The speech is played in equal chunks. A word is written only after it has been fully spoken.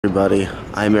Everybody,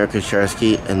 I'm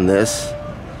Kosharsky, and this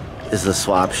is the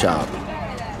swap shop.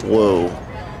 Whoa.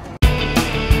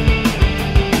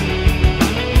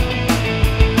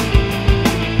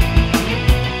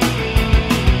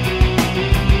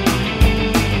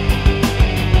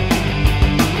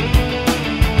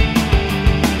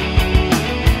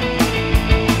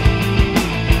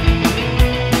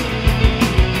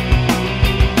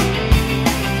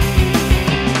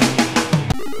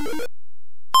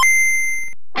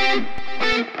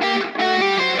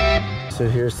 So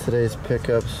here's today's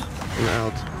pickups. I'm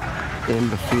out in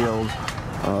the field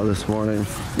this morning.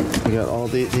 We got all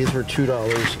these were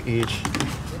 $2 each.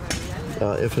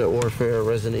 Infinite Warfare,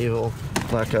 Resident Evil,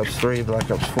 Black Ops 3, Black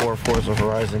Ops 4, Forza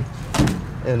Horizon.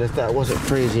 And if that wasn't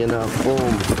crazy enough,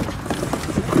 boom,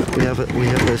 we have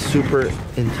a Super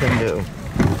Nintendo.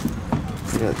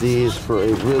 We got these for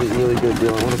a really good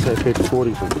deal. I want to say I paid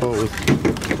 $40 for both.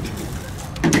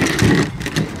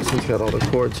 This one's got all the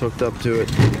cords hooked up to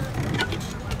it.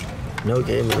 No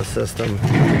game in the system,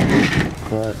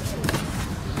 but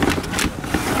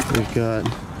we've got.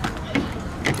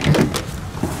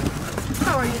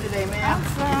 How are you today, ma'am?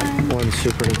 Fine. One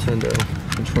Super Nintendo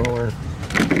controller,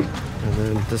 and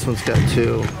then this one's got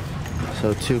two,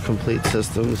 so two complete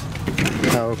systems,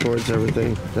 power cords,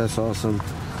 everything. That's awesome.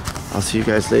 I'll see you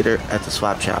guys later at the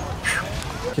swap shop.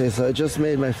 Okay, so I just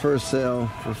made my first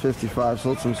sale for $55.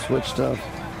 Sold some Switch stuff.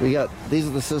 These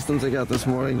are the systems I got this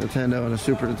morning, Nintendo and a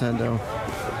Super Nintendo.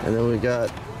 And then we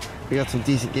got some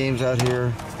decent games out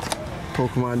here.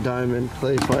 Pokemon Diamond,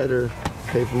 Clay Fighter,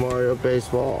 Paper Mario,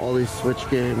 Baseball, all these Switch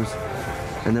games.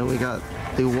 And then we got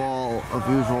the wall of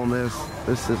usualness.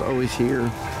 This is always here.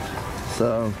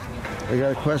 So I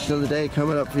got a question of the day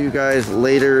coming up for you guys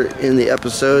later in the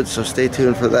episode, so stay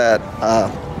tuned for that.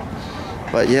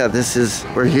 But yeah,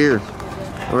 we're here.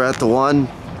 We're at the one,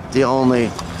 the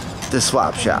only, the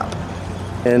swap shop,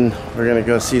 and we're gonna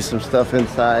go see some stuff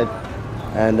inside.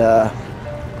 And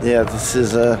yeah, this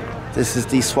is the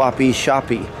swappy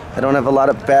shoppy. I don't have a lot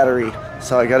of battery,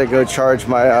 so I gotta go charge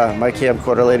my my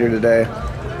camcorder later today.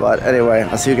 But anyway,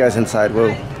 I'll see you guys inside.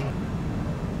 Whoa.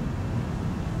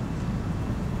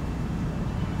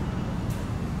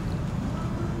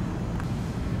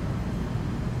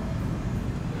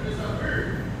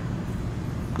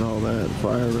 All that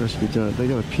fire rescue done. They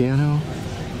got a piano.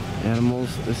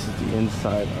 Animals. This is the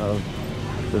inside of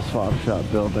the swap shop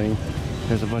building.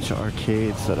 There's a bunch of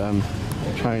arcades that I'm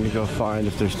trying to go find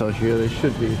if they're still here. They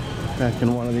should be back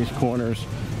in one of these corners.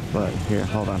 But here,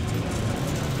 hold on.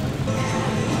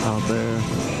 Out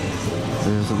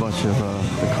there's a bunch of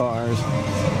the cars,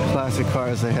 classic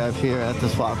cars they have here at the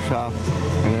swap shop.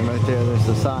 And then right there's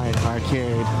the sign,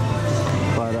 arcade.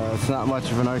 But it's not much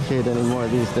of an arcade anymore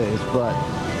these days. But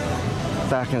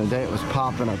back in the day, it was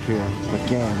popping up here with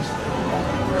games.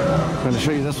 I'm going to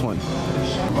show you this one.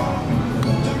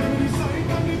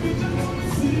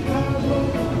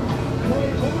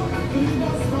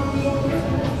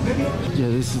 Yeah,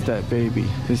 this is that baby.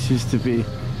 This used to be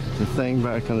the thing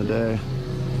back in the day.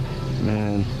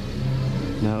 Man,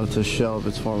 now it's a shell of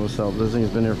its former self. This thing's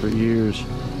been here for years.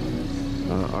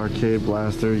 Arcade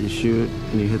blaster, you shoot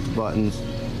and you hit the buttons.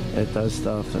 It does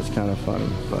stuff that's kind of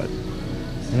fun, but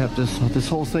yep, this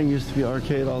whole thing used to be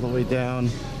arcade all the way down,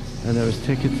 and there was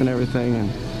tickets and everything.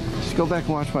 And just go back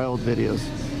and watch my old videos,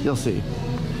 you'll see.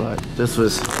 But this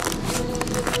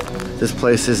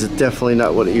place is definitely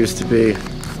not what it used to be.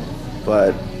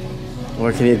 But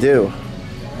what can you do?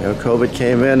 You know, COVID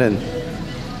came in and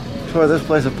tore this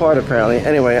place apart apparently.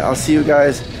 Anyway, I'll see you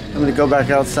guys. I'm gonna go back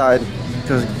outside,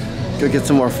 go get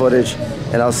some more footage,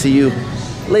 and I'll see you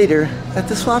later at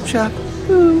the swap shop.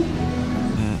 Woo.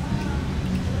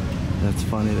 That's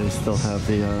funny, they still have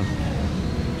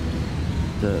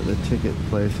the ticket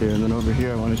place here. And then over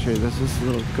here I want to show you this is a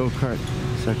little go-kart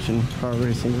section, car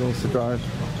racing, rules to drive,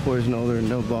 boys and older,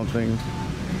 no bumping,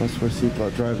 must wear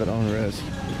seatbelt, drive at own risk.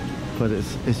 But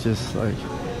it's just like,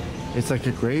 it's like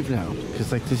a grave now,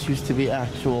 because like this used to be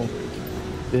actual,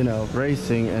 you know,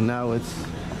 racing, and now it's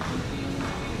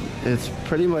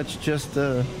pretty much just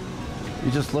you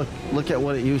just look at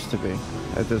what it used to be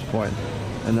at this point.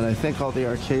 And then I think all the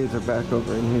arcades are back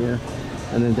over in here.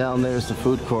 And then down there's the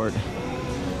food court.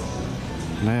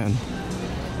 Man,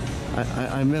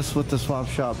 I miss what the swap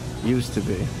shop used to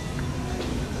be,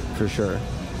 for sure.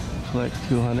 Collect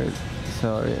 200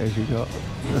 salary as you go.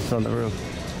 That's on the roof.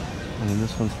 And then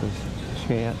this one says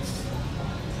chance.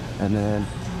 And then,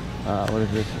 what is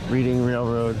this? Reading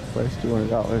Railroad, price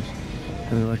 $200.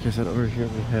 And then like I said, over here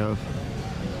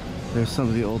there's some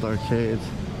of the old arcades.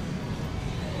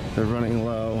 They're running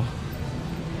low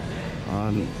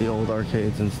on the old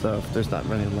arcades and stuff. There's not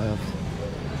many left.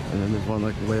 and then there's one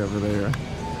like way over there.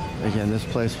 Again, this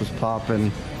place was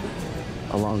popping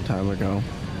a long time ago.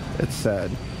 It's sad,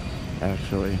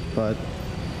 actually, but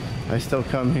I still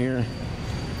come here.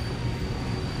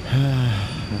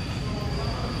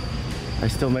 I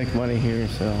still make money here,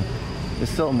 so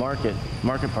it's still a market.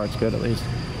 Market part's good at least.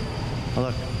 Oh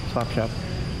look, swap shop.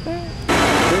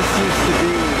 This used to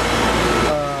be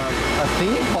a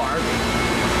theme park,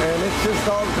 and it's just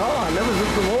all gone. There was a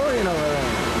DeLorean over there.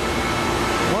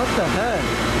 What the heck?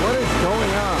 What is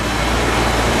going on?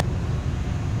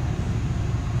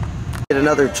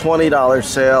 Another $20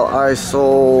 sale. I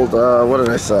sold, what did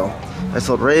I sell? I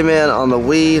sold Rayman on the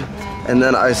Wii, and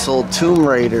then I sold Tomb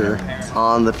Raider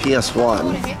on the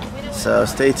PS1. So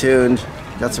stay tuned.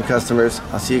 Got some customers.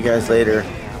 I'll see you guys later.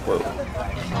 Whoa.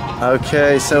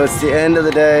 Okay, so it's the end of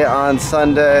the day on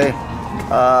Sunday.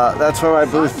 That's where my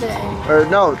booth, or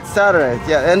no, Saturday.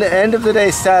 Yeah, end of the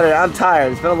day Saturday. I'm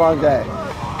tired. It's been a long day.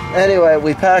 Anyway,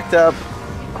 we packed up.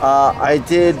 I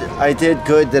did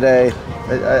good today.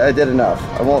 I did enough.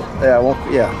 Yeah.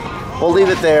 We'll leave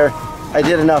it there. I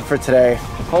did enough for today.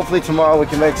 Hopefully tomorrow we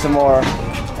can make some more.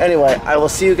 Anyway, I will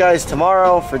see you guys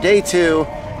tomorrow for day 2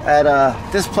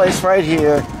 at this place right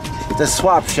here, the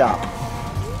swap shop.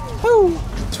 Woo!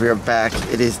 So we are back.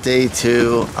 It is day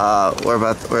 2. I'm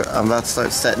about to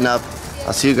start setting up.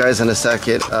 I'll see you guys in a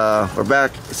second. We're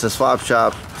back. It's a swap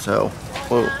shop. So,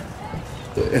 whoa.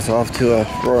 It's off to a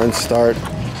roaring start.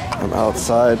 I'm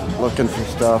outside looking for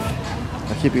stuff.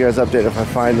 I'll keep you guys updated if I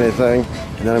find anything.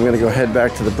 And then I'm gonna go head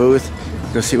back to the booth.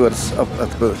 Go see what's up at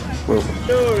the booth.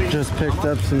 Whoa. Just picked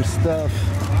up some stuff.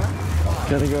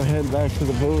 Gotta go head back to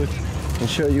the booth and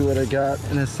show you what I got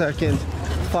in a second.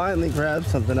 Finally grabbed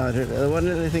something out here. There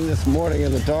wasn't anything this morning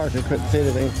in the dark. I couldn't see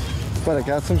anything, but I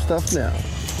got some stuff now.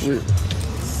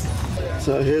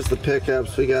 So here's the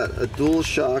pickups. We got a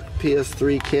DualShock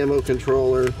PS3 camo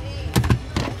controller.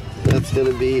 That's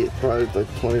gonna be probably like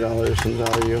 $20 in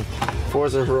value.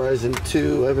 Forza Horizon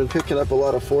 2. I've been picking up a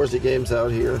lot of Forza games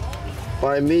out here.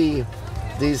 By me,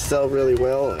 these sell really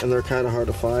well, and they're kind of hard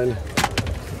to find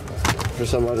for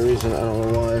some other reason. I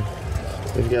don't know why.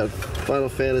 We've got Final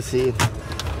Fantasy,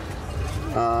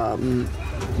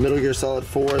 Metal Gear Solid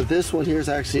 4. This one here is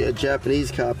actually a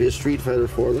Japanese copy of Street Fighter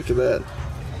 4. Look at that.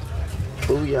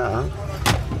 Oh yeah.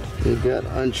 We've got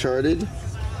Uncharted,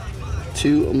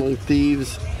 2 Among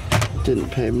Thieves. Didn't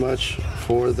pay much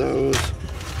for those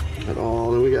at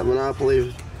all. Then we got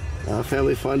Monopoly,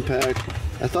 Family Fun Pack.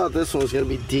 I thought this one was going to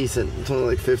be decent. It's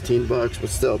only like 15 bucks, but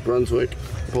still, Brunswick,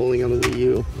 bowling on the Wii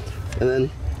U. And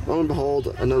then, lo and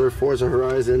behold, another Forza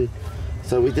Horizon.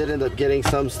 So we did end up getting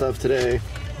some stuff today.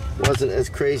 Wasn't as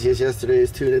crazy as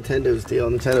yesterday's 2 Nintendo's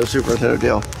deal, Nintendo Super Nintendo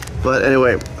deal. But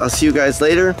anyway, I'll see you guys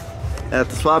later at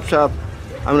the swap shop.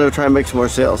 I'm going to try and make some more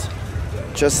sales.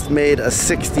 Just made a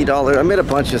 $60. I made a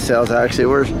bunch of sales actually.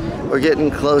 We're getting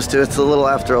close to it. It's a little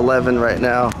after 11 right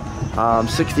now.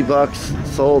 60 bucks.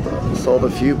 Sold a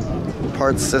few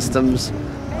parts systems.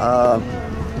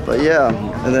 But yeah.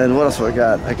 And then what else do I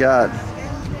got?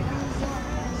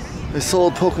 I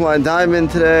sold Pokemon Diamond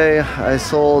today. I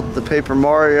sold the Paper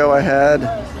Mario I had.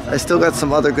 I still got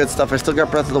some other good stuff. I still got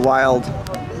Breath of the Wild.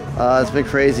 It's been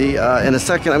crazy. In a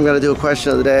second, I'm going to do a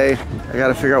question of the day. I got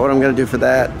to figure out what I'm going to do for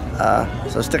that.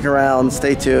 So stick around,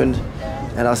 stay tuned,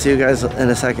 and I'll see you guys in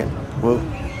a second. Whoa.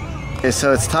 Okay,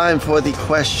 so it's time for the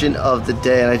question of the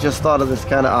day, and I just thought of this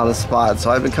kind of on the spot.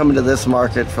 So I've been coming to this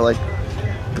market for like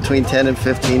between 10 and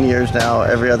 15 years now,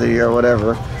 every other year or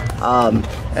whatever.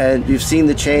 And you've seen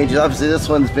the changes. Obviously, this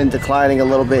one's been declining a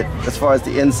little bit as far as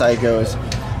the inside goes.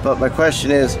 But my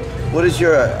question is, what is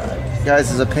your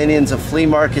guys' opinions of flea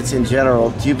markets in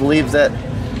general? Do you believe that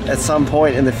at some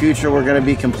point in the future we're going to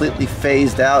be completely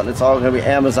phased out and it's all going to be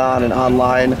Amazon and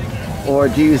online? Or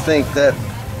do you think that,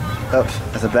 oh,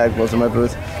 that's a bag blows in my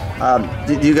booth.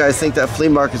 Do you guys think that flea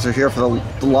markets are here for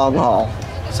the long haul?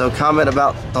 So comment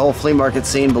about the whole flea market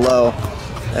scene below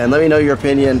and let me know your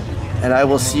opinion, and I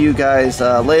will see you guys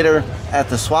later at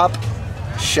the swap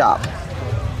shop.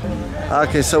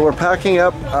 Okay, so we're packing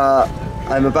up.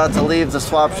 I'm about to leave the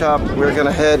swap shop. We're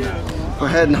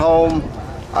heading home.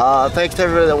 Thanks to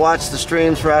everybody that watched the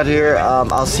streams for out here.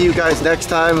 I'll see you guys next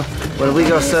time when we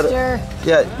go set up.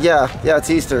 Yeah, it's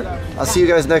Easter. I'll see you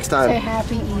guys next time. Say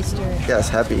Happy Easter. Yes,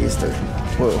 Happy Easter.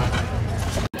 Whoa.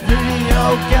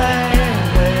 Video game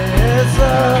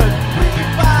wizard. We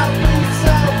buy, we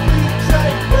sell, we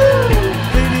trade. Woo!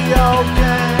 Video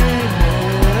game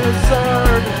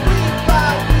wizard. We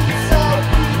buy, we sell,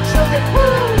 we trade.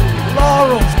 Woo!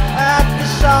 Laurel's at the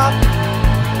shop.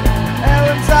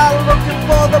 Aaron's out looking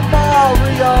for the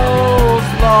Marios.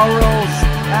 Laurel's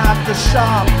at the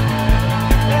shop.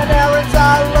 And Aaron's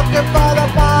out looking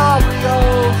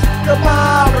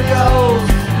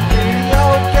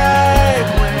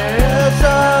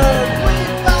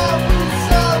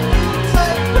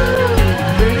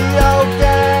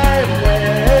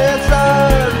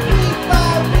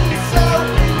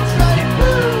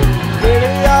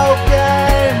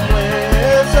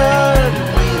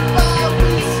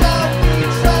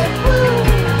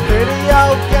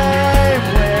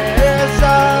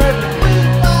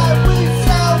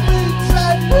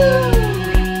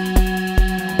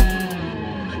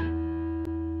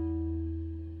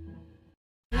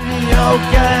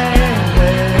game